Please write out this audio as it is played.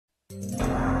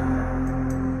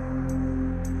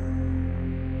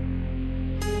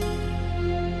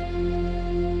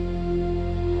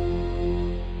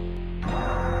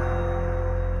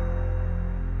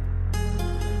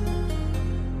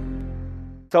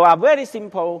So a very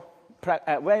simple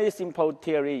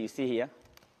theory you see here.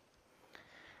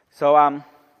 So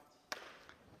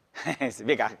it's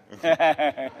bigger.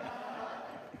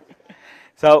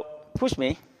 So push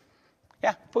me.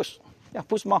 Yeah, push. Yeah,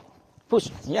 push more. Push.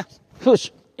 Yeah,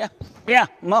 push. Yeah, yeah,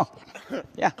 more.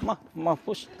 Yeah, more.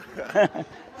 Push.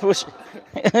 Push.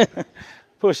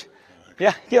 Push.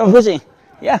 Yeah, keep on pushing.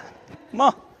 Yeah,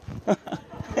 more.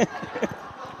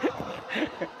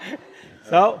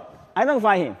 So I don't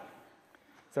fight him.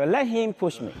 So let him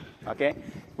push me. Okay.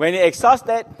 When he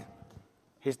exhausted,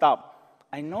 he stopped.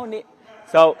 I know it.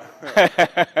 So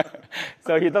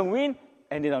so he don't win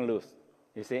and he don't lose.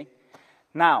 You see.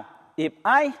 Now if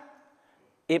I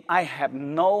have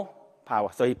no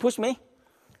power, so he pushed me.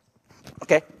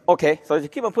 Okay. So he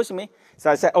keep on pushing me.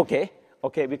 So I said, okay,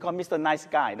 we call Mr. Nice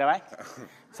Guy, right?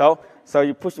 So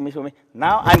you push me.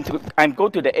 Now I'm go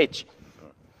to the edge.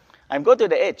 I'm go to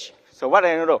the edge. So what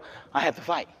I do? I have to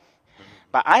fight.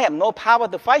 But I have no power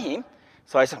to fight him.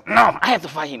 So I said, no, I have to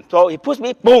fight him. So he pushed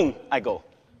me, boom, I go.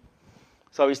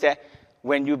 So he said,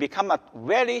 when you become a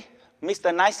very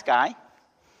Mr. Nice Guy,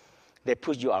 they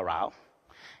push you around.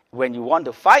 When you want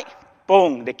to fight,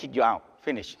 boom, they kick you out.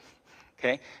 Finish.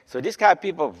 Okay? So this kind of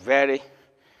people are very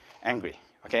angry.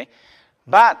 Okay?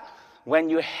 But when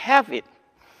you have it,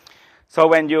 so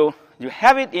when you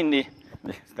have it in the,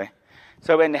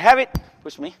 so when you have it,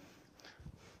 push me.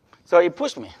 So he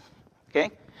pushed me.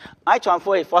 Okay? I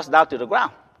transfer his force down to the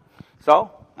ground.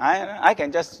 So I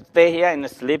can just stay here and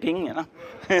sleeping, you know.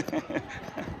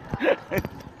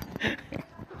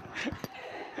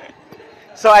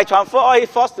 So I transfer all his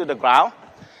force to the ground,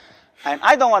 and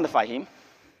I don't want to fight him.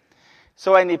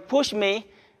 So when he pushed me,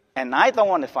 and I don't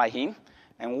want to fight him,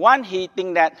 and one, he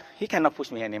think that he cannot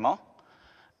push me anymore,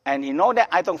 and he know that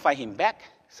I don't fight him back,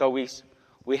 so we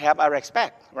have a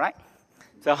respect, right?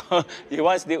 So you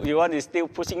want to still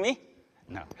pushing me?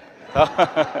 No. So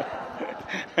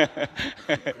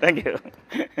thank you.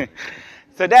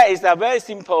 So that is a very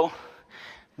simple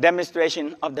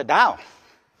demonstration of the Tao.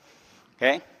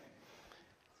 Okay?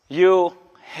 You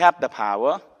have the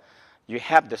power, you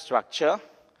have the structure,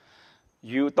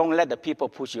 you don't let the people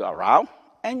push you around,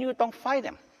 and you don't fight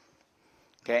them.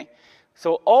 Okay?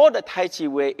 So all the Tai Chi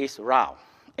way is Rao.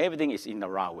 Everything is in the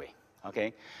Rao way.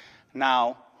 Okay?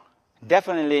 Now,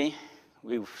 definitely,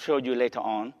 we'll show you later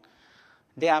on,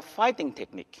 they are fighting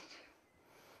technique.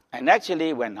 And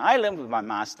actually, when I learned with my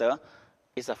master,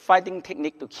 it's a fighting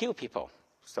technique to kill people.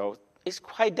 So it's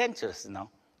quite dangerous, you know,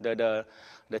 the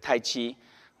Tai Chi.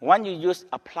 When you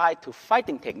apply to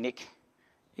fighting technique,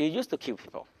 you used to kill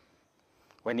people.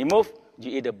 When you move,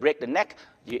 you either break the neck,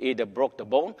 you either broke the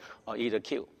bone, or either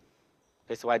kill.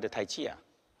 That's why the Tai Chi are.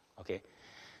 Okay?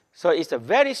 So it's a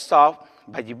very soft,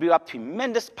 but you build up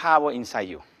tremendous power inside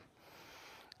you.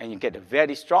 And you get a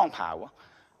very strong power,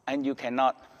 and you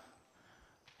cannot,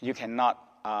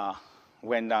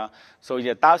 so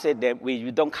the Tao said that when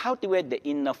you don't cultivate the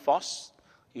inner force,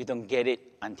 you don't get it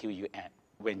until you end,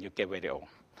 when you get very old.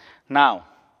 Now,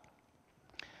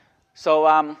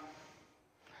 so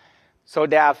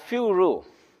there are a few rules.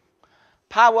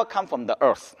 Power comes from the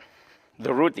earth,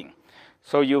 the rooting.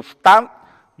 So you stamp,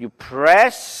 you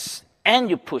press, and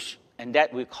you push, and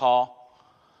that we call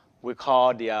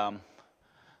the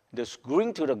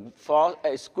screwing to the force,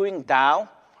 screwing down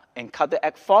and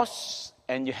counteract force,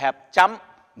 and you have jump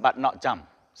but not jump.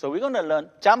 So we're going to learn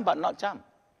jump but not jump.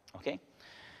 Okay?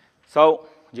 So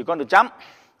you're going to jump,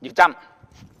 you jump.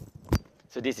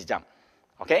 So this is jump.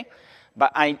 Okay?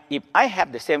 But if I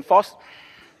have the same force,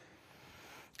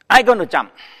 I'm going to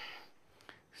jump.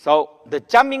 So the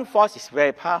jumping force is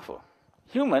very powerful.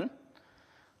 Human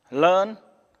learn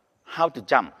how to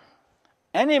jump.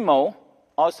 Animal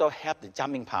also have the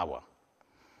jumping power.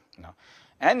 You know?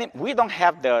 And we don't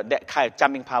have that kind of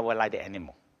jumping power like the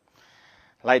animal.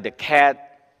 Like the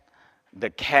cat, the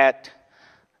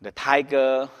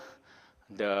tiger,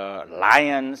 the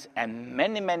lions, and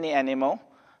many animals,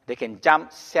 they can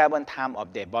jump 7 times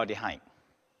of their body height.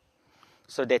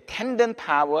 So the tendon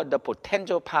power, the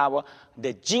potential power,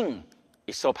 the jing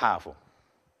is so powerful.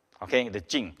 Okay, the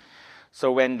jing.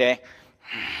 So when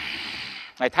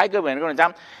like tiger, when they're going to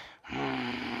jump,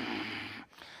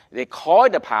 they call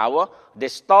the power, they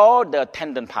store the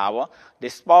tendon power, they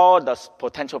store the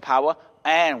potential power,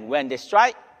 and when they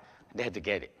strike, they have to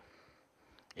get it.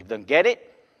 If they don't get it,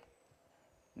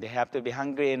 they have to be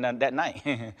hungry that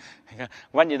night.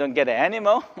 When you don't get the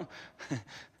animal,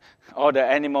 or the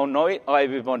animal know it, or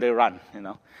everybody run, you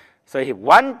know. So if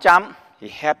one jump, he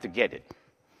have to get it.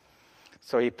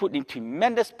 So he put in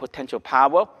tremendous potential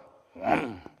power.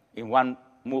 In one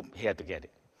move, he had to get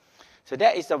it. So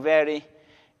that is a very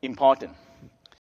important.